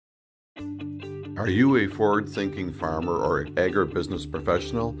Are you a forward-thinking farmer or agribusiness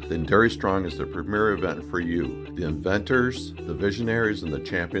professional? Then Dairy Strong is the premier event for you, the inventors, the visionaries, and the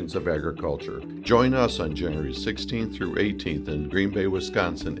champions of agriculture. Join us on January 16th through 18th in Green Bay,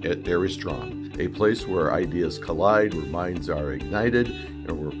 Wisconsin at Dairy Strong, a place where ideas collide, where minds are ignited,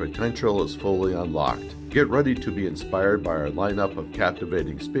 and where potential is fully unlocked. Get ready to be inspired by our lineup of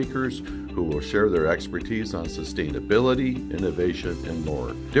captivating speakers who will share their expertise on sustainability, innovation, and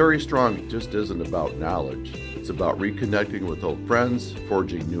more. Dairy Strong just isn't about knowledge. It's about reconnecting with old friends,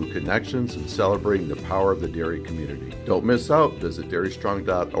 forging new connections, and celebrating the power of the dairy community. Don't miss out. Visit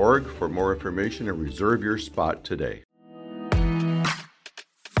dairystrong.org for more information and reserve your spot today.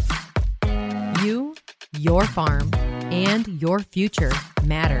 You, your farm, and your future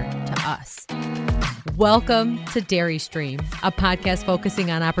matter to us. Welcome to Dairy Stream, a podcast focusing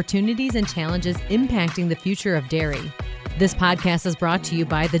on opportunities and challenges impacting the future of dairy. This podcast is brought to you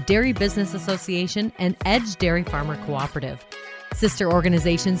by the Dairy Business Association and Edge Dairy Farmer Cooperative, sister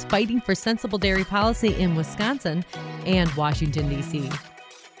organizations fighting for sensible dairy policy in Wisconsin and Washington, D.C.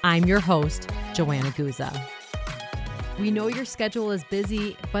 I'm your host, Joanna Guza. We know your schedule is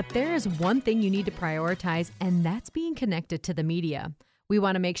busy, but there is one thing you need to prioritize, and that's being connected to the media. We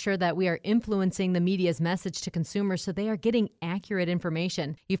want to make sure that we are influencing the media's message to consumers so they are getting accurate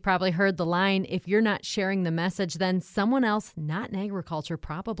information. You've probably heard the line, if you're not sharing the message, then someone else not in agriculture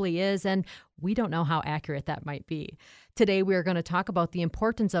probably is, and we don't know how accurate that might be. Today, we are going to talk about the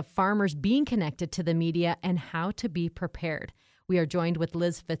importance of farmers being connected to the media and how to be prepared. We are joined with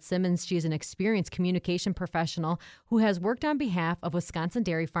Liz Fitzsimmons. She is an experienced communication professional who has worked on behalf of Wisconsin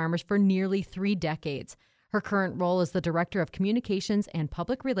dairy farmers for nearly 3 decades. Her current role is the Director of Communications and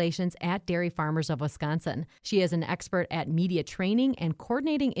Public Relations at Dairy Farmers of Wisconsin. She is an expert at media training and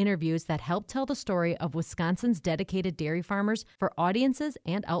coordinating interviews that help tell the story of Wisconsin's dedicated dairy farmers for audiences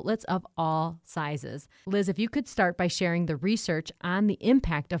and outlets of all sizes. Liz, if you could start by sharing the research on the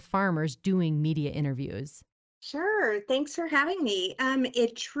impact of farmers doing media interviews. Sure. Thanks for having me.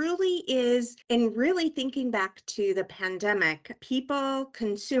 It truly is, and really thinking back to the pandemic,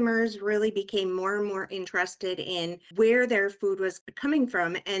 consumers really became more and more interested in where their food was coming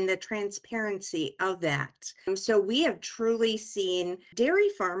from and the transparency of that. So we have truly seen dairy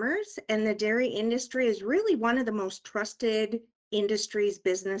farmers, and the dairy industry is really one of the most trusted industries,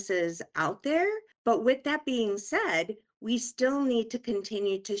 businesses out there. But with that being said, we still need to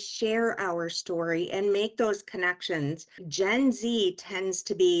continue to share our story and make those connections. Gen Z tends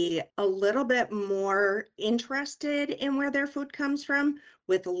to be a little bit more interested in where their food comes from,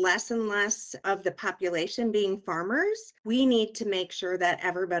 with less and less of the population being farmers. We need to make sure that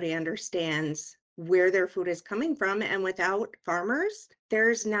everybody understands where their food is coming from. And without farmers,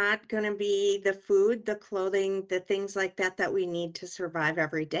 there's not going to be the food, the clothing, the things like that that we need to survive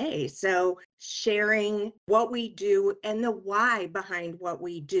every day. So sharing what we do and the why behind what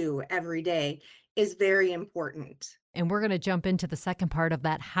we do every day is very important. And we're going to jump into the second part of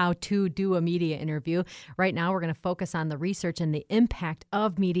that, how to do a media interview. Right now, we're going to focus on the research and the impact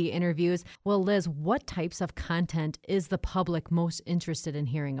of media interviews. Well, Liz, what types of content is the public most interested in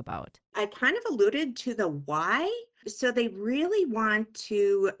hearing about? I kind of alluded to the why. So they really want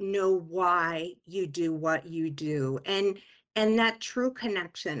to know why you do what you do and that true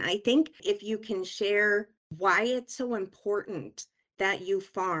connection. I think if you can share why it's so important that you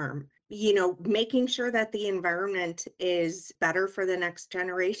farm, making sure that the environment is better for the next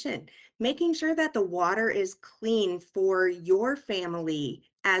generation, making sure that the water is clean for your family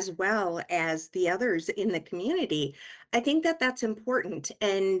as well as the others in the community. I think that that's important.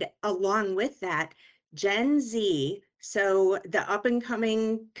 And along with that, Gen Z, so the up and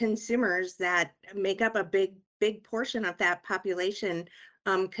coming consumers that make up a big portion of that population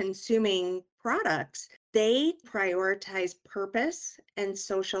consuming products, they prioritize purpose and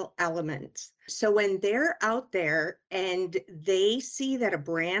social elements. So when they're out there and they see that a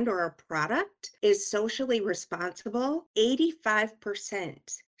brand or a product is socially responsible, 85%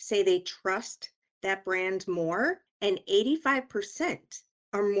 say they trust that brand more, and 85%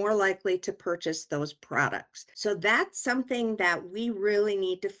 are more likely to purchase those products. So that's something that we really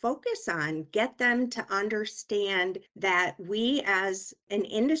need to focus on, get them to understand that we as an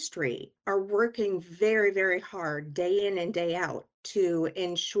industry are working very, very hard day in and day out to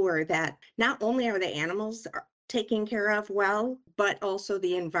ensure that not only are the animals taken care of well, but also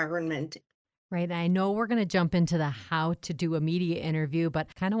the environment. Right. I know we're going to jump into the how to do a media interview,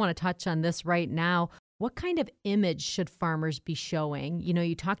 but kind of want to touch on this right now. What kind of image should farmers be showing?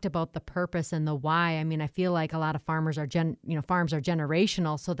 You talked about the purpose and the why. I mean, I feel like a lot of farmers are farms are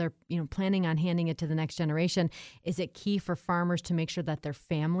generational, so they're, planning on handing it to the next generation. Is it key for farmers to make sure that their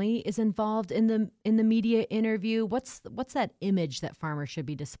family is involved in the media interview? What's that image that farmers should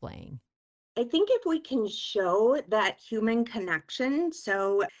be displaying? I think if we can show that human connection,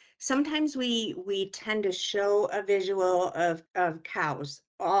 so sometimes we tend to show a visual of cows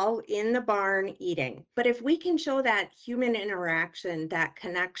all in the barn eating. But if we can show that human interaction, that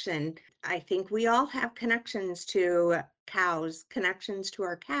connection, I think we all have connections to cows, connections to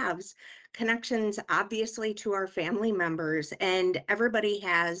our calves, connections obviously to our family members, and everybody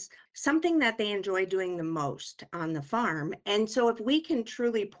has something that they enjoy doing the most on the farm. And so if we can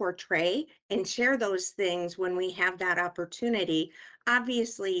truly portray and share those things when we have that opportunity,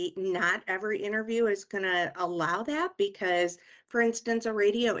 obviously not every interview is going to allow that because, for instance, a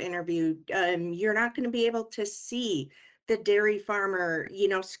radio interview, you're not going to be able to see the dairy farmer,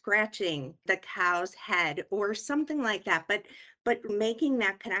 scratching the cow's head or something like that. But making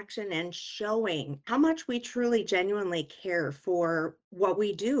that connection and showing how much we truly genuinely care for what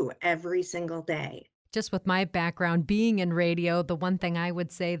we do every single day. Just with my background being in radio, the one thing I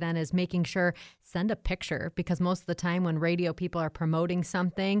would say then is making sure send a picture, because most of the time when radio people are promoting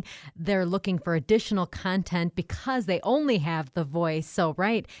something, they're looking for additional content because they only have the voice. So,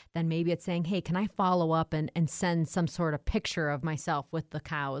 right, then maybe it's saying, hey, can I follow up and send some sort of picture of myself with the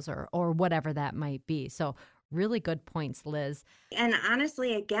cows or whatever that might be. So really good points, Liz. And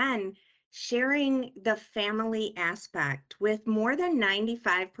honestly, again, sharing the family aspect with more than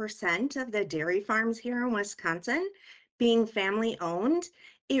 95% of the dairy farms here in Wisconsin being family owned,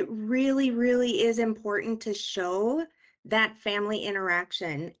 it really, really is important to show that family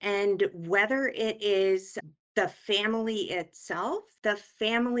interaction. And whether it is the family itself, the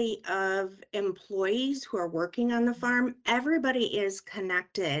family of employees who are working on the farm, everybody is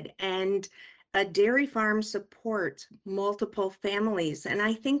connected. And a dairy farm supports multiple families. And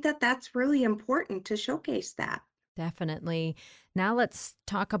I think that that's really important to showcase that. Definitely. Now let's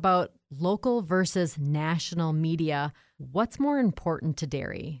talk about local versus national media. What's more important to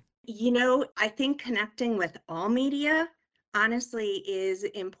dairy? I think connecting with all media honestly is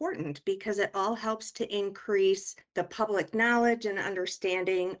important because it all helps to increase the public knowledge and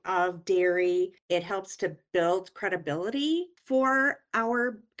understanding of dairy. It helps to build credibility for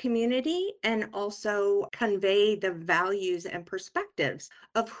our community and also convey the values and perspectives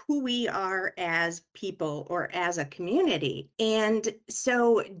of who we are as people or as a community. And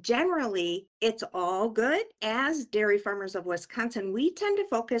so generally, it's all good. As Dairy Farmers of Wisconsin, we tend to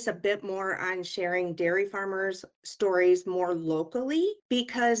focus a bit more on sharing dairy farmers' stories more locally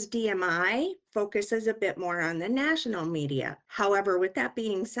because DMI focuses a bit more on the national media. However, with that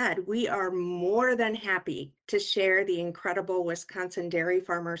being said, we are more than happy to share the incredible Wisconsin dairy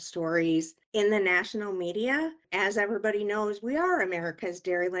farmer stories in the national media. As everybody knows, we are America's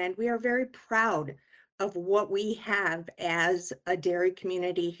Dairyland. We are very proud of what we have as a dairy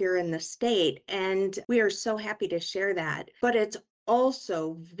community here in the state, and we are so happy to share that. But it's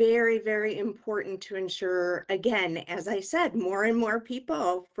also very, very important to ensure, again, as I said, more and more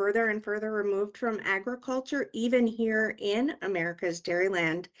people further and further removed from agriculture, even here in America's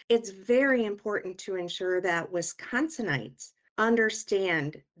Dairyland. It's very important to ensure that Wisconsinites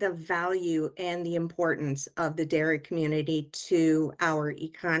understand the value and the importance of the dairy community to our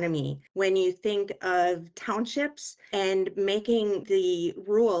economy. When you think of townships and making the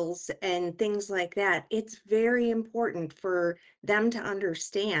rules and things like that, it's very important for them to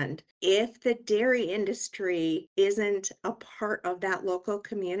understand if the dairy industry isn't a part of that local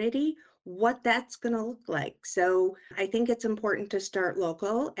community, what that's going to look like. So I think it's important to start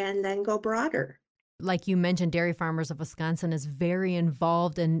local and then go broader. Like you mentioned, Dairy Farmers of Wisconsin is very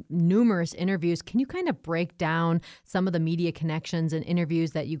involved in numerous interviews. Can you kind of break down some of the media connections and interviews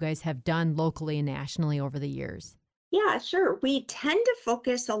that you guys have done locally and nationally over the years? Yeah, sure. We tend to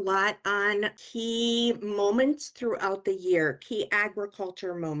focus a lot on key moments throughout the year, key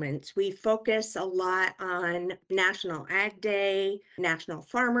agriculture moments. We focus a lot on National Ag Day, National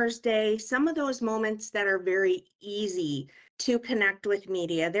Farmers Day, some of those moments that are very easy to connect with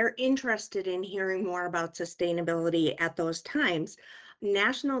media. They're interested in hearing more about sustainability at those times.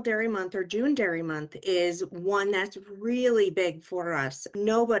 National Dairy Month or June Dairy Month is one that's really big for us.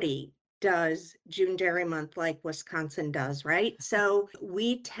 Nobody does June Dairy Month like Wisconsin does, right? So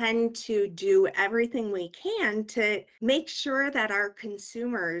we tend to do everything we can to make sure that our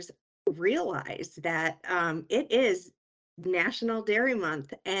consumers realize that it is National Dairy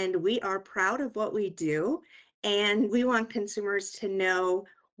Month and we are proud of what we do. And we want consumers to know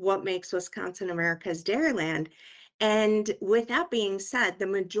what makes Wisconsin America's Dairyland. And with that being said, the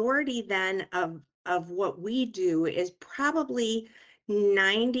majority then of what we do is probably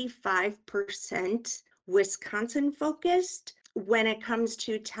 95% Wisconsin focused when it comes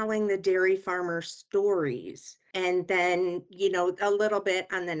to telling the dairy farmer stories. And then, a little bit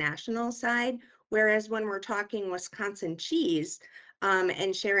on the national side. Whereas when we're talking Wisconsin cheese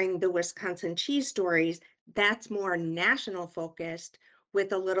and sharing the Wisconsin cheese stories, that's more national focused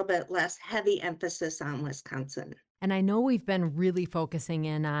with a little bit less heavy emphasis on Wisconsin. And I know we've been really focusing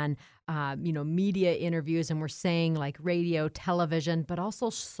in on, media interviews, and we're saying like radio, television, but also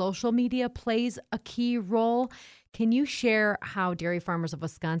social media plays a key role. Can you share how Dairy Farmers of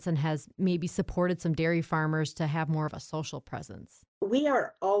Wisconsin has maybe supported some dairy farmers to have more of a social presence? We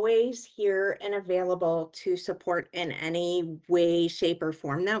are always here and available to support in any way, shape, or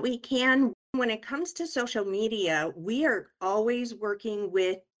form that we can. When it comes to social media, we are always working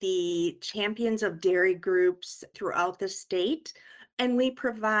with the champions of dairy groups throughout the state, and we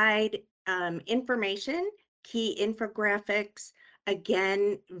provide information, key infographics,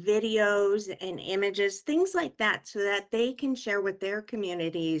 again, videos and images, things like that, so that they can share with their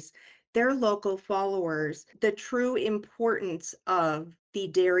communities, their local followers, the true importance of the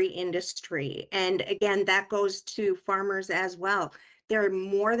dairy industry. And again, that goes to farmers as well. They're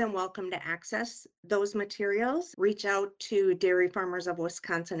more than welcome to access those materials. Reach out to Dairy Farmers of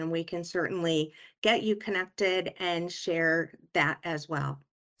Wisconsin, and we can certainly get you connected and share that as well.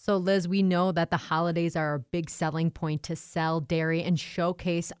 So, Liz, we know that the holidays are a big selling point to sell dairy and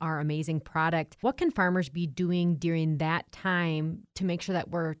showcase our amazing product. What can farmers be doing during that time to make sure that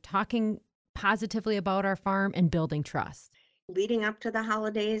we're talking positively about our farm and building trust? Leading up to the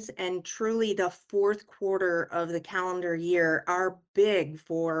holidays and truly the fourth quarter of the calendar year are big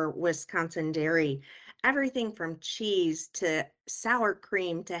for Wisconsin dairy. Everything from cheese to sour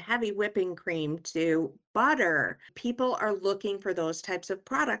cream to heavy whipping cream to butter. People are looking for those types of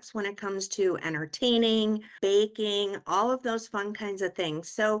products when it comes to entertaining, baking, all of those fun kinds of things.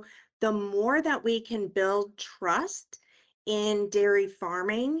 So the more that we can build trust in dairy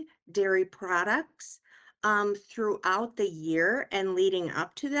farming, dairy products, throughout the year and leading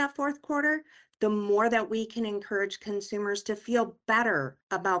up to that fourth quarter, the more that we can encourage consumers to feel better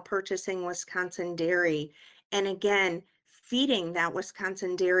about purchasing Wisconsin dairy. And again, feeding that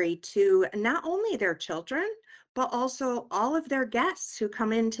Wisconsin dairy to not only their children, but also all of their guests who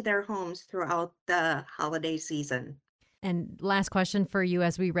come into their homes throughout the holiday season. And last question for you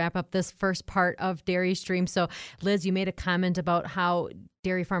as we wrap up this first part of Dairy Stream. So, Liz, you made a comment about how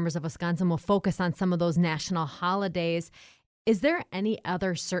Dairy Farmers of Wisconsin will focus on some of those national holidays. Is there any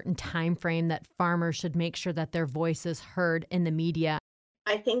other certain time frame that farmers should make sure that their voice is heard in the media?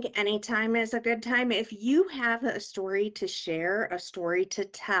 I think any time is a good time. If you have a story to share, a story to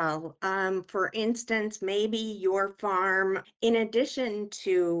tell, for instance, maybe your farm, in addition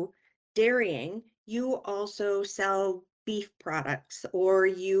to dairying, you also sell beef products, or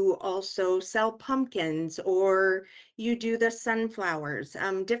you also sell pumpkins, or you do the sunflowers,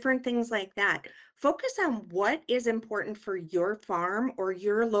 different things like that. Focus on what is important for your farm or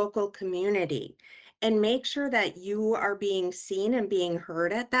your local community, and make sure that you are being seen and being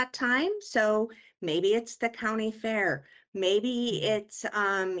heard at that time. So maybe it's the county fair, maybe it's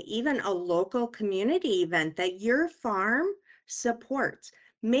even a local community event that your farm supports.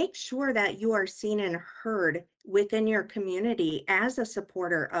 Make sure that you are seen and heard within your community as a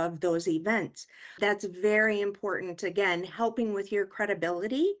supporter of those events. That's very important. Again, helping with your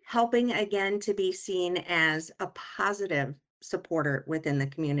credibility, helping again to be seen as a positive supporter within the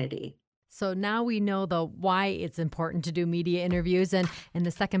community. So now we know the why it's important to do media interviews. And in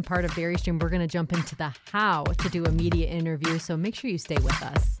the second part of Dairy Stream, we're going to jump into the how to do a media interview. So make sure you stay with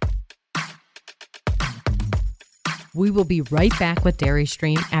us. We will be right back with Dairy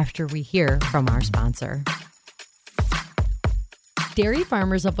Stream after we hear from our sponsor. Dairy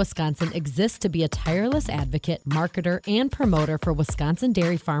Farmers of Wisconsin exists to be a tireless advocate, marketer, and promoter for Wisconsin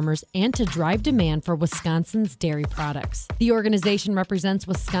dairy farmers and to drive demand for Wisconsin's dairy products. The organization represents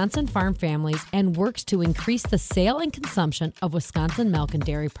Wisconsin farm families and works to increase the sale and consumption of Wisconsin milk and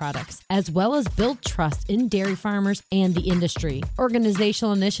dairy products, as well as build trust in dairy farmers and the industry.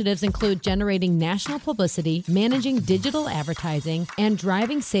 Organizational initiatives include generating national publicity, managing digital advertising, and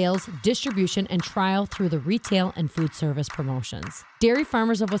driving sales, distribution, and trial through the retail and food service promotions. Dairy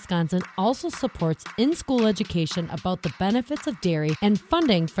Farmers of Wisconsin also supports in-school education about the benefits of dairy and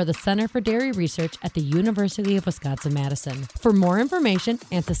funding for the Center for Dairy Research at the University of Wisconsin-Madison. For more information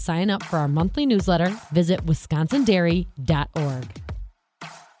and to sign up for our monthly newsletter, visit wisconsindairy.org.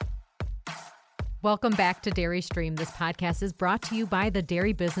 Welcome back to Dairy Stream. This podcast is brought to you by the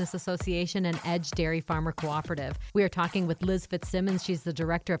Dairy Business Association and Edge Dairy Farmer Cooperative. We are talking with Liz Fitzsimmons. She's the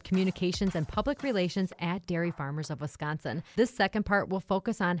Director of Communications and Public Relations at Dairy Farmers of Wisconsin. This second part will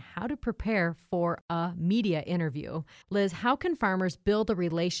focus on how to prepare for a media interview. Liz, how can farmers build a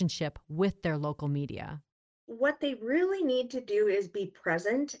relationship with their local media? What they really need to do is be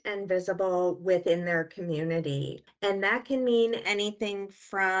present and visible within their community. And that can mean anything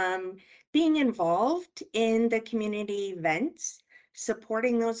from being involved in the community events,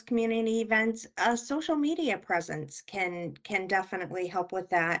 supporting those community events. A social media presence can definitely help with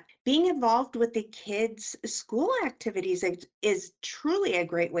that. Being involved with the kids' school activities is truly a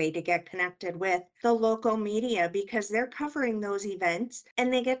great way to get connected with the local media because they're covering those events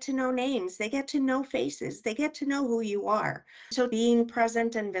and they get to know names, they get to know faces, they get to know who you are. So being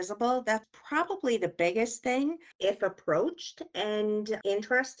present and visible, that's probably the biggest thing. If approached and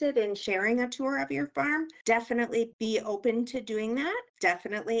interested in sharing a tour of your farm, definitely be open to doing that.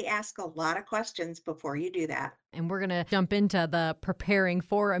 Definitely ask a lot of questions before you do that. And we're going to jump into the preparing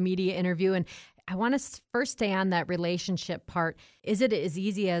for a media interview. And I want to first stay on that relationship part. Is it as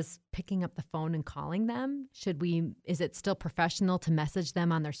easy as picking up the phone and calling them? Is it still professional to message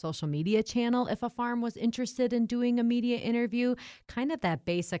them on their social media channel if a farm was interested in doing a media interview? Kind of that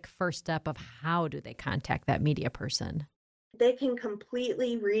basic first step of how do they contact that media person? They can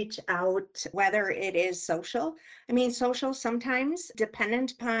completely reach out, whether it is social. I mean, social sometimes,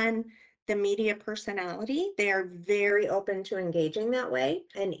 dependent upon the media personality, they are very open to engaging that way.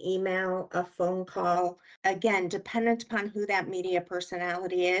 An email, a phone call, again, dependent upon who that media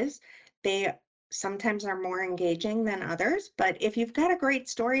personality is, they sometimes are more engaging than others. But if you've got a great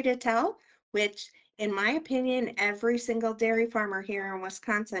story to tell, which in my opinion, every single dairy farmer here in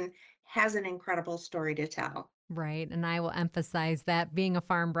Wisconsin has an incredible story to tell. Right. And I will emphasize that being a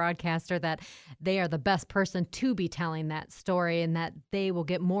farm broadcaster, that they are the best person to be telling that story and that they will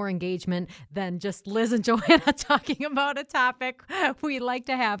get more engagement than just Liz and Joanna talking about a topic. We like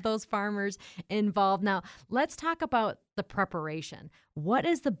to have those farmers involved. Now, let's talk about the preparation. What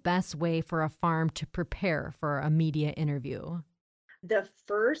is the best way for a farm to prepare for a media interview? The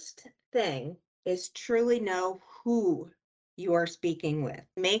first thing is truly know who you are speaking with.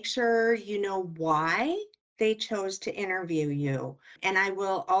 Make sure you know why they chose to interview you. And I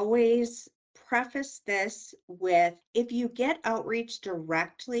will always preface this with, if you get outreach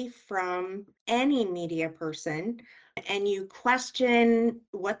directly from any media person and you question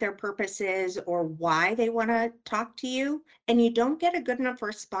what their purpose is or why they want to talk to you, and you don't get a good enough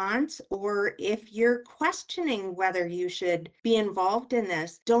response, or if you're questioning whether you should be involved in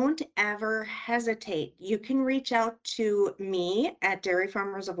this, don't ever hesitate. You can reach out to me at Dairy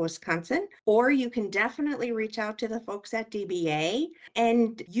Farmers of Wisconsin, or you can definitely reach out to the folks at DBA.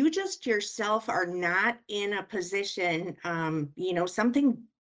 And you just yourself are not in a position, something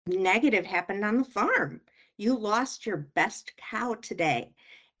negative happened on the farm. You lost your best cow today,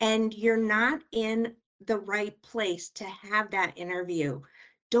 and you're not in the right place to have that interview.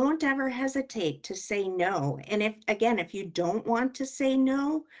 Don't ever hesitate to say no. And if you don't want to say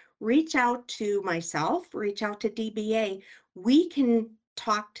no, reach out to myself, reach out to DBA. We can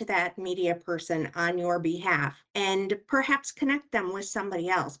talk to that media person on your behalf and perhaps connect them with somebody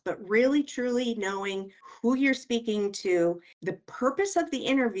else. But really, truly knowing who you're speaking to, the purpose of the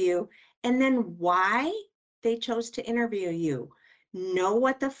interview, and then why they chose to interview you. Know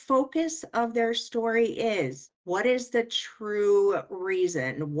what the focus of their story is. What is the true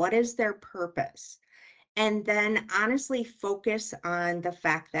reason? What is their purpose? And then honestly focus on the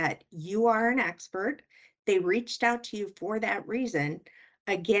fact that you are an expert. They reached out to you for that reason.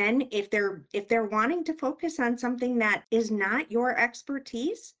 Again, if they're wanting to focus on something that is not your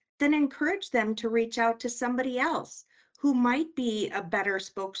expertise, then encourage them to reach out to somebody else who might be a better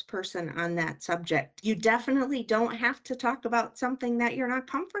spokesperson on that subject. You definitely don't have to talk about something that you're not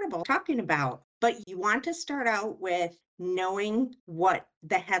comfortable talking about, but you want to start out with knowing what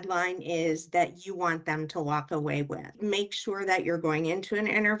the headline is that you want them to walk away with. Make sure that you're going into an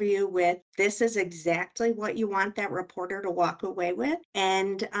interview with, this is exactly what you want that reporter to walk away with,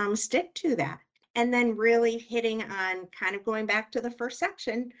 and stick to that. And then really hitting on, kind of going back to the first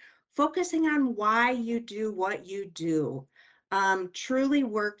section, focusing on why you do what you do. Truly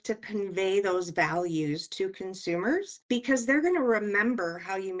work to convey those values to consumers because they're going to remember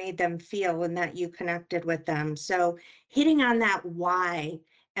how you made them feel and that you connected with them. So hitting on that why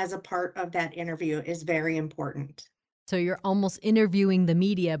as a part of that interview is very important. So you're almost interviewing the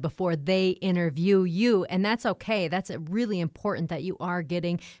media before they interview you. And that's okay. That's really important that you are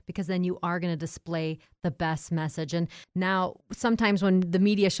getting, because then you are going to display the best message. And now sometimes when the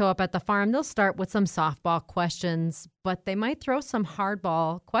media show up at the farm, they'll start with some softball questions, but they might throw some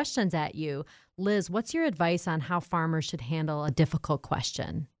hardball questions at you. Liz, what's your advice on how farmers should handle a difficult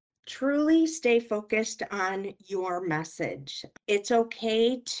question? Truly stay focused on your message. It's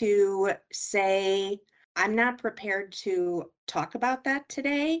okay to say, I'm not prepared to talk about that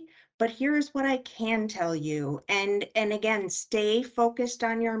today, but here's what I can tell you. And again, stay focused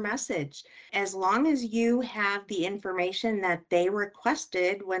on your message. As long as you have the information that they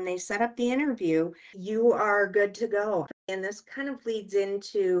requested when they set up the interview, you are good to go. And this kind of leads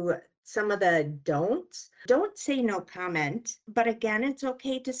into some of the don'ts. Don't say no comment, but again, it's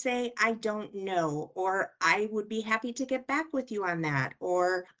okay to say, I don't know, or I would be happy to get back with you on that,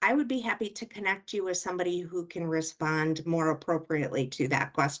 or I would be happy to connect you with somebody who can respond more appropriately to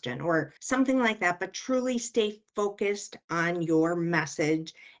that question, or something like that. But truly stay focused on your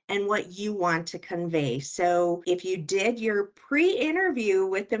message and what you want to convey. So if you did your pre-interview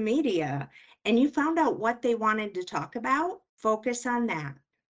with the media and you found out what they wanted to talk about, focus on that.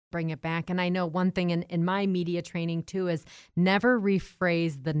 Bring it back. And I know one thing in my media training too is never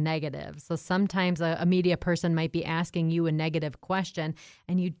rephrase the negative. So sometimes a media person might be asking you a negative question,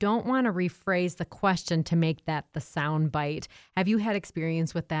 and you don't want to rephrase the question to make that the sound bite. Have you had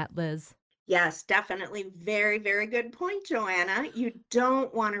experience with that, Liz? Yes, definitely. Very, very good point, Joanna. You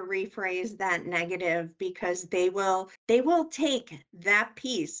don't want to rephrase that negative, because they will take that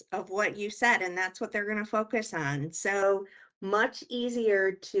piece of what you said, and that's what they're going to focus on. So much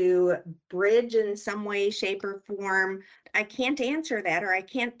easier to bridge in some way, shape, or form. I can't answer that, or I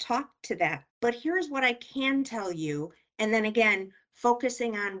can't talk to that, but here's what I can tell you. And then again,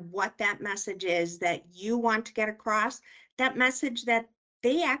 focusing on what that message is that you want to get across, that message that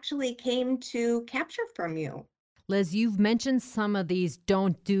they actually came to capture from you. Liz, you've mentioned some of these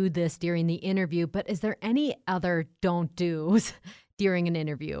don't do this during the interview, but is there any other don't do's during an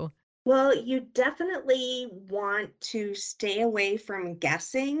interview? Well, you definitely want to stay away from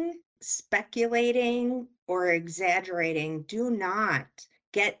guessing, speculating, or exaggerating. Do not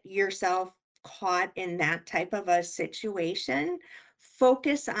get yourself caught in that type of a situation.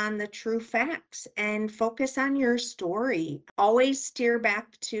 Focus on the true facts and focus on your story. Always steer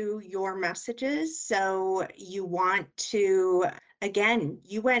back to your messages. So you want to, again,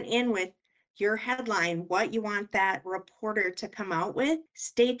 you went in with your headline, what you want that reporter to come out with.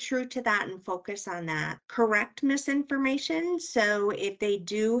 Stay true to that and focus on that. Correct misinformation. So if they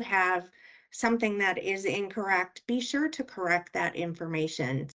do have something that is incorrect, be sure to correct that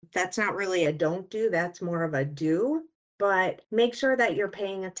information. That's not really a don't do, that's more of a do. But make sure that you're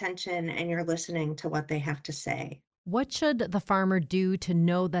paying attention and you're listening to what they have to say. What should the farmer do to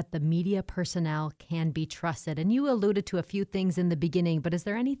know that the media personnel can be trusted? And you alluded to a few things in the beginning, but is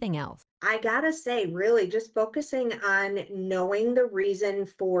there anything else? I gotta say, really just focusing on knowing the reason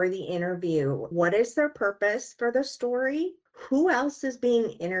for the interview. What is their purpose for the story? Who else is being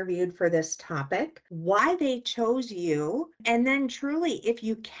interviewed for this topic? Why they chose you? And then truly, if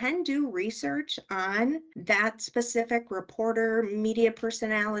you can do research on that specific reporter, media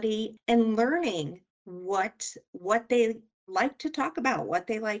personality, and learning what they like to talk about, what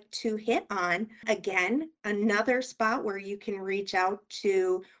they like to hit on. Again, another spot where you can reach out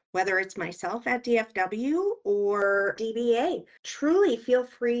to, whether it's myself at DFW or DBA. Truly feel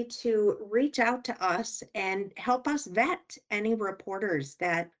free to reach out to us and help us vet any reporters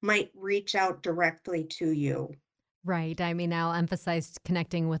that might reach out directly to you. Right. I mean, I'll emphasize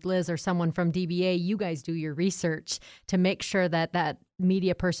connecting with Liz or someone from DBA. You guys do your research to make sure that that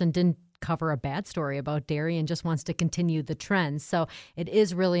media person didn't cover a bad story about dairy and just wants to continue the trends. So it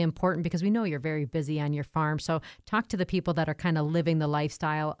is really important, because we know you're very busy on your farm. So talk to the people that are kind of living the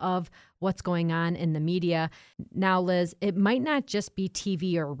lifestyle of what's going on in the media. Now, Liz, it might not just be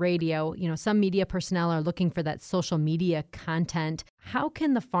TV or radio. You know, some media personnel are looking for that social media content. How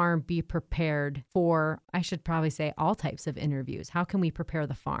can the farm be prepared for, I should probably say, all types of interviews? How can we prepare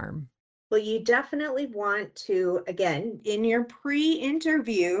the farm? Well, you definitely want to, again, in your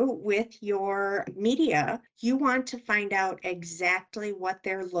pre-interview with your media, you want to find out exactly what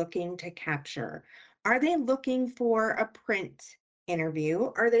they're looking to capture. Are they looking for a print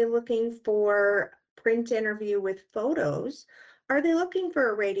interview? Are they looking for print interview with photos? Are they looking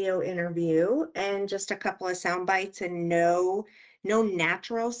for a radio interview and just a couple of sound bites and no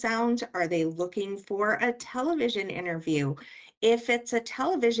natural sounds? Are they looking for a television interview? If it's a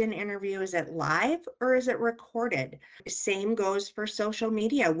television interview, is it live or is it recorded? Same goes for social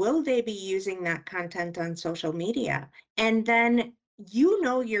media. Will they be using that content on social media? And then you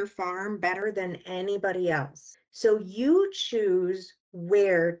know your farm better than anybody else. So you choose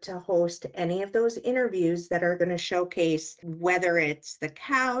where to host any of those interviews that are going to showcase whether it's the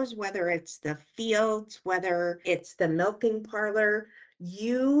cows, whether it's the fields, whether it's the milking parlor.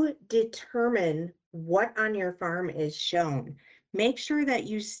 You determine what on your farm is shown. Make sure that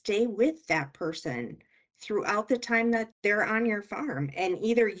you stay with that person throughout the time that they're on your farm, and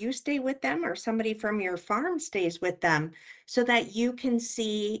either you stay with them or somebody from your farm stays with them so that you can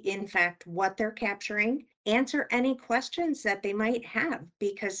see, in fact, what they're capturing, answer any questions that they might have,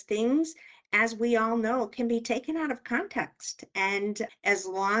 because things, as we all know, can be taken out of context. And as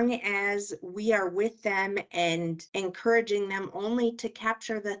long as we are with them and encouraging them only to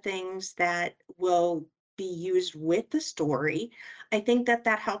capture the things that will be used with the story, I think that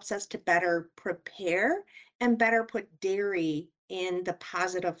that helps us to better prepare and better put dairy in the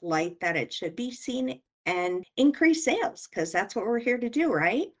positive light that it should be seen and increase sales, because that's what we're here to do,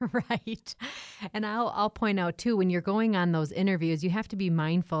 right? Right. And I'll point out too, when you're going on those interviews, you have to be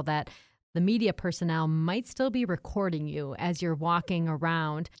mindful that the media personnel might still be recording you as you're walking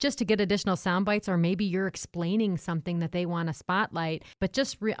around just to get additional sound bites, or maybe you're explaining something that they want to spotlight. But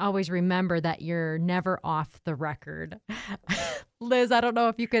just always remember that you're never off the record. Liz, I don't know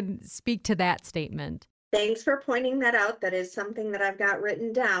if you can speak to that statement. Thanks for pointing that out. That is something that I've got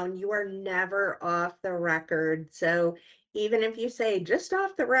written down. You are never off the record. So even if you say just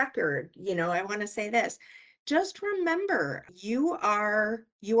off the record, I want to say this. Just remember, you are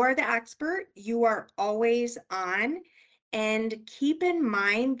the expert. You are always on, and keep in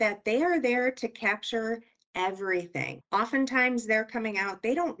mind that they are there to capture everything. Oftentimes they're coming out,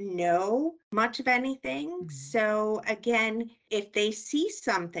 they don't know much of anything. So again, if they see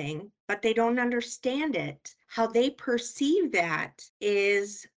something, but they don't understand it, how they perceive that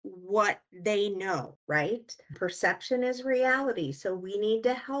is what they know, right? Perception is reality. So we need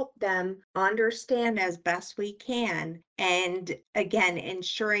to help them understand as best we can. And again,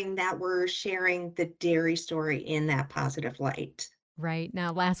 ensuring that we're sharing the dairy story in that positive light. Right.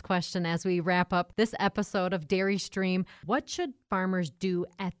 Now, last question as we wrap up this episode of Dairy Stream. What should farmers do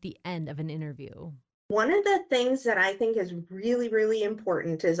at the end of an interview? One of the things that I think is really, really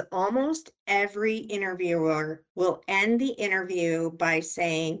important is almost every interviewer will end the interview by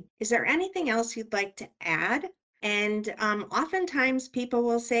saying, is there anything else you'd like to add? And oftentimes people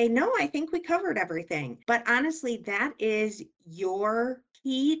will say, no, I think we covered everything. But honestly, that is your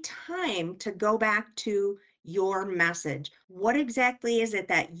key time to go back to your message. What exactly is it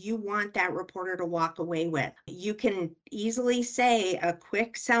that you want that reporter to walk away with? You can easily say a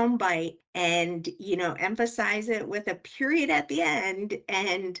quick soundbite and, emphasize it with a period at the end.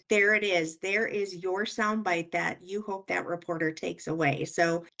 And there it is. There is your soundbite that you hope that reporter takes away.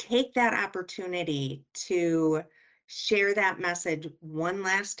 So take that opportunity to share that message one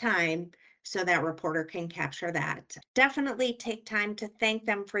last time so that reporter can capture that. Definitely take time to thank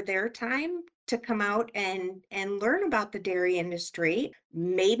them for their time to come out and learn about the dairy industry.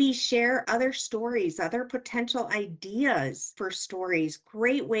 Maybe share other stories, other potential ideas for stories,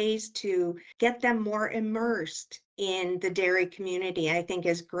 great ways to get them more immersed in the dairy community, I think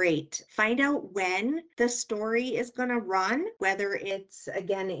is great. Find out when the story is going to run, whether it's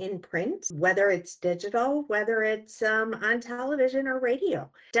again in print, whether it's digital, whether it's on television or radio.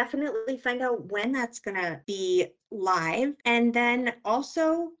 Definitely find out when that's going to be live, and then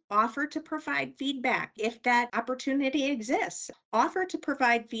also offer to provide feedback if that opportunity exists. Offer to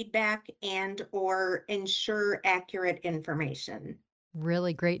provide feedback and or ensure accurate information.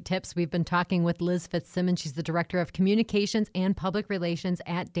 Really great tips. We've been talking with Liz Fitzsimmons. She's the Director of Communications and Public Relations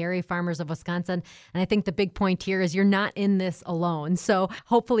at Dairy Farmers of Wisconsin. And I think the big point here is you're not in this alone. So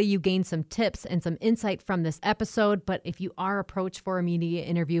hopefully you gain some tips and some insight from this episode. But if you are approached for a media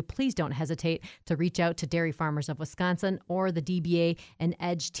interview, please don't hesitate to reach out to Dairy Farmers of Wisconsin or the DBA and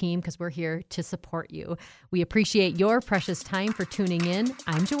EDGE team, because we're here to support you. We appreciate your precious time for tuning in.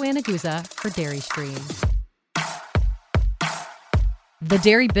 I'm Joanna Guza for Dairy Stream. The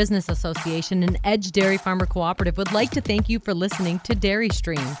Dairy Business Association and EDGE Dairy Farmer Cooperative would like to thank you for listening to Dairy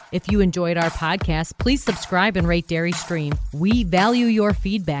Stream. If you enjoyed our podcast, please subscribe and rate Dairy Stream. We value your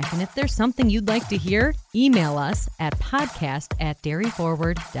feedback, and if there's something you'd like to hear, email us at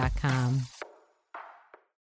podcast@dairyforward.com.